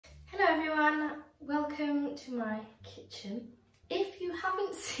welcome to my kitchen. If you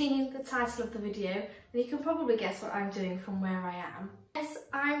haven't seen the title of the video, then you can probably guess what I'm doing from where I am. Yes,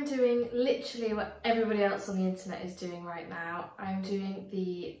 I'm doing literally what everybody else on the internet is doing right now. I'm doing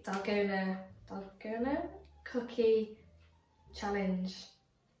the Dalgona cookie challenge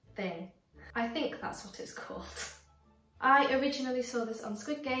thing. I think that's what it's called. I originally saw this on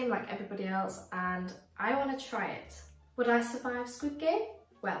Squid Game like everybody else, and I want to try it. Would I survive Squid Game?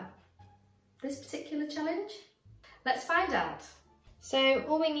 Well, this particular challenge? Let's find out. So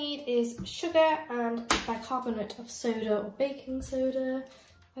all we need is sugar and bicarbonate of soda or baking soda.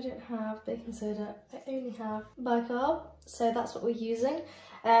 I don't have baking soda, I only have bicarb, so that's what we're using.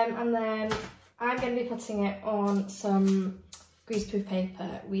 And then I'm going to be putting it on some greaseproof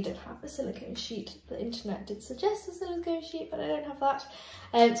paper. We don't have a silicone sheet. The internet did suggest a silicone sheet, but I don't have that.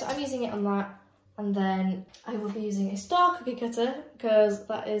 So I'm using it on that. And then I will be using a star cookie cutter because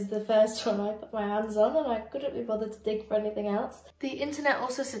that is the first one I put my hands on and I couldn't be bothered to dig for anything else. The internet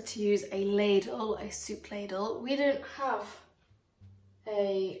also said to use a ladle, a soup ladle. We don't have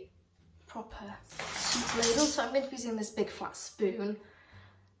a proper soup ladle, so I'm going to be using this big flat spoon.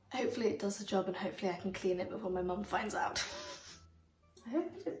 Hopefully it does the job and hopefully I can clean it before my mum finds out. I hope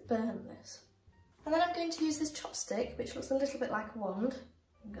I didn't burn this. And then I'm going to use this chopstick, which looks a little bit like a wand,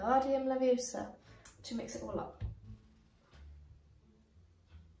 Wingardium Leviosa, to mix it all up.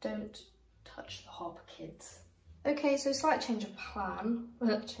 Don't touch the hob, kids. Okay, so slight change of plan.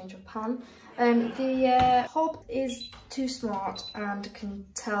 The hob is too smart and can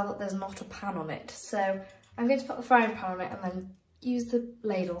tell that there's not a pan on it. So I'm going to put the frying pan on it and then use the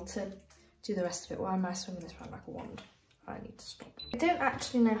ladle to do the rest of it. Why am I swinging this around like a wand? I need to stop. I don't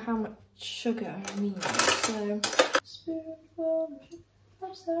actually know how much sugar I need, so spoonful.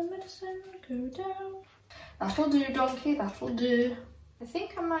 Watch the medicine go down. That'll do, donkey, that'll do. I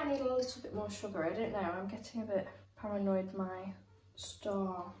think I might need a little bit more sugar. I don't know, I'm getting a bit paranoid my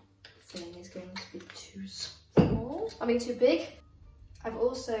star thing is going to be too small. I mean too big. I've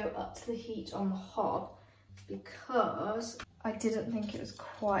also upped the heat on the hob because I didn't think it was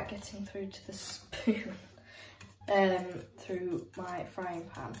quite getting through to the spoon through my frying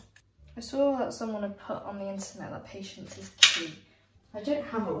pan. I saw that someone had put on the internet that patience is key. I don't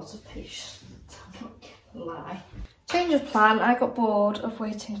have a lot of patience, I'm not gonna lie. Change of plan, I got bored of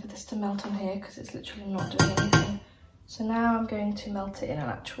waiting for this to melt on here because it's literally not doing anything. So now I'm going to melt it in an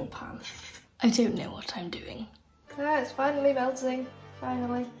actual pan. I don't know what I'm doing. Ah, it's finally melting,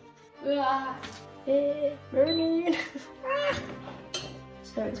 finally. Ah, burning. Ah.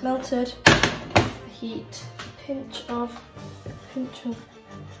 So it's melted, the heat, a pinch of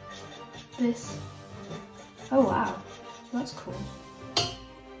this. Oh wow, that's cool.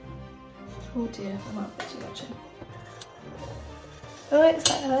 Oh dear, I might put too much in. Oh, it's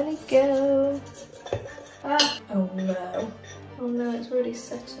letting it go. Ah, oh no. Oh no, it's already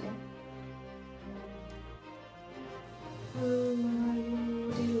setting. Oh my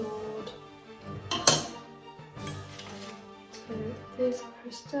lordy lord. So this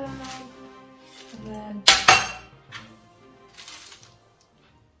press down, and then...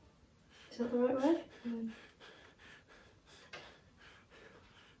 Is that the right way?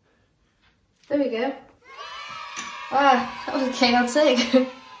 There we go. Ah, that was chaotic.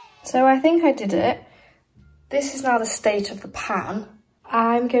 So I think I did it. This is now the state of the pan.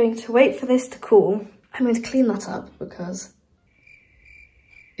 I'm going to wait for this to cool. I'm going to clean that up because,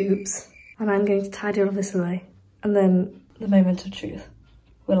 oops. And I'm going to tidy all of this away. And then the moment of truth.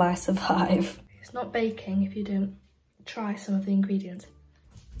 Will I survive? It's not baking if you don't try some of the ingredients.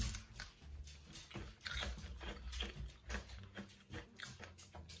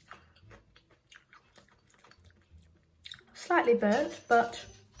 Slightly burnt, but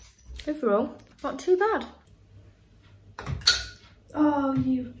overall, not too bad. Oh,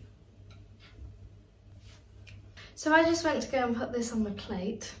 you. So I just went to go and put this on the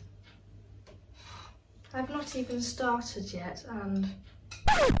plate. I've not even started yet, and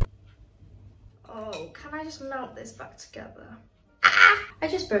oh, can I just melt this back together? Ah! I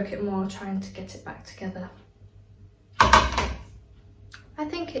just broke it more trying to get it back together. I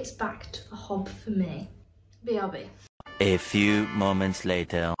think it's back to the hob for me. BRB. A few moments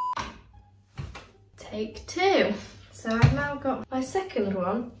later. Take two. So I've now got my second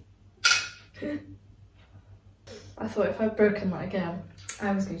one. I thought if I'd broken that again,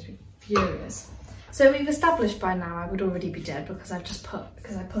 I was going to be furious. So we've established by now I would already be dead because I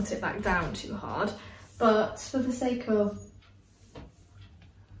put it back down too hard. But for the sake of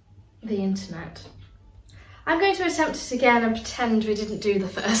the internet, I'm going to attempt it again and pretend we didn't do the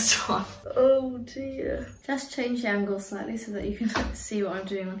first one. Oh dear. Just change the angle slightly so that you can see what I'm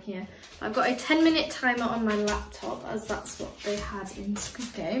doing on here. I've got a 10-minute timer on my laptop, as that's what they had in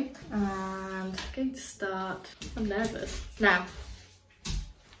Squid Game. And I'm going to start. I'm nervous. Now.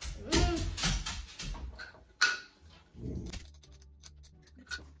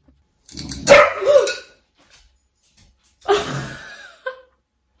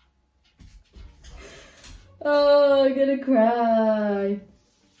 Oh, I'm gonna cry.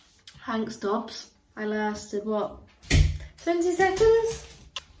 Hank stops. I lasted, what, 20 seconds?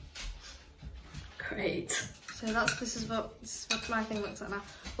 Great. So this is what my thing looks like now.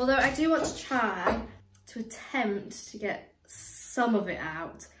 Although I do want to try to attempt to get some of it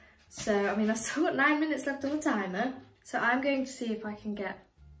out. So, I mean, I've still got 9 minutes left on the timer. So I'm going to see if I can get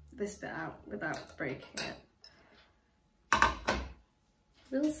this bit out without breaking it.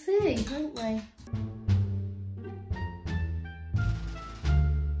 We'll see, won't we?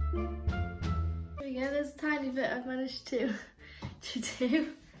 Yeah, there's a tiny bit I've managed to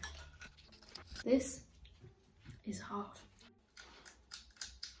do. This is hard.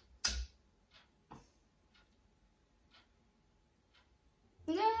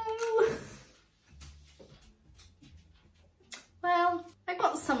 No! Well, I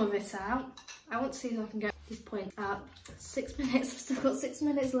got some of it out. I want to see if I can get these points out. 6 minutes, I've still got 6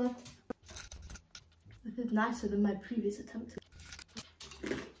 minutes left. This is nicer than my previous attempt.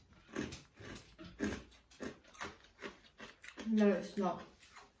 No, it's not.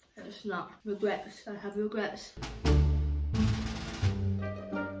 It's not. Regrets. I have regrets. If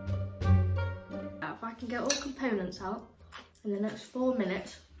I can get all components out in the next 4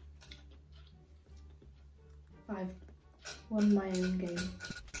 minutes, I've won my own game.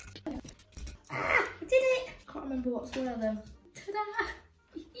 Ah! I did it! Can't remember what's where though.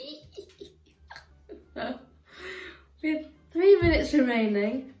 Ta-da! We had 3 minutes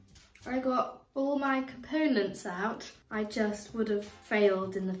remaining. I got all my components out. I just would have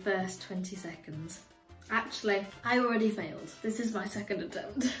failed in the first 20 seconds. Actually, I already failed. This is my second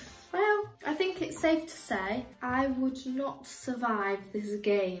attempt. Well, I think it's safe to say I would not survive this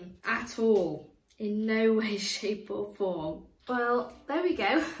game at all. In no way, shape or form. Well, there we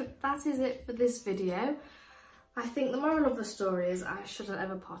go. That is it for this video. I think the moral of the story is I shouldn't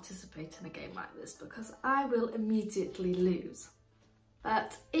ever participate in a game like this because I will immediately lose.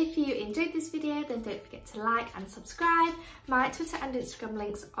 But if you enjoyed this video, then don't forget to like and subscribe. My Twitter and Instagram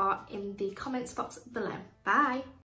links are in the comments box below. Bye!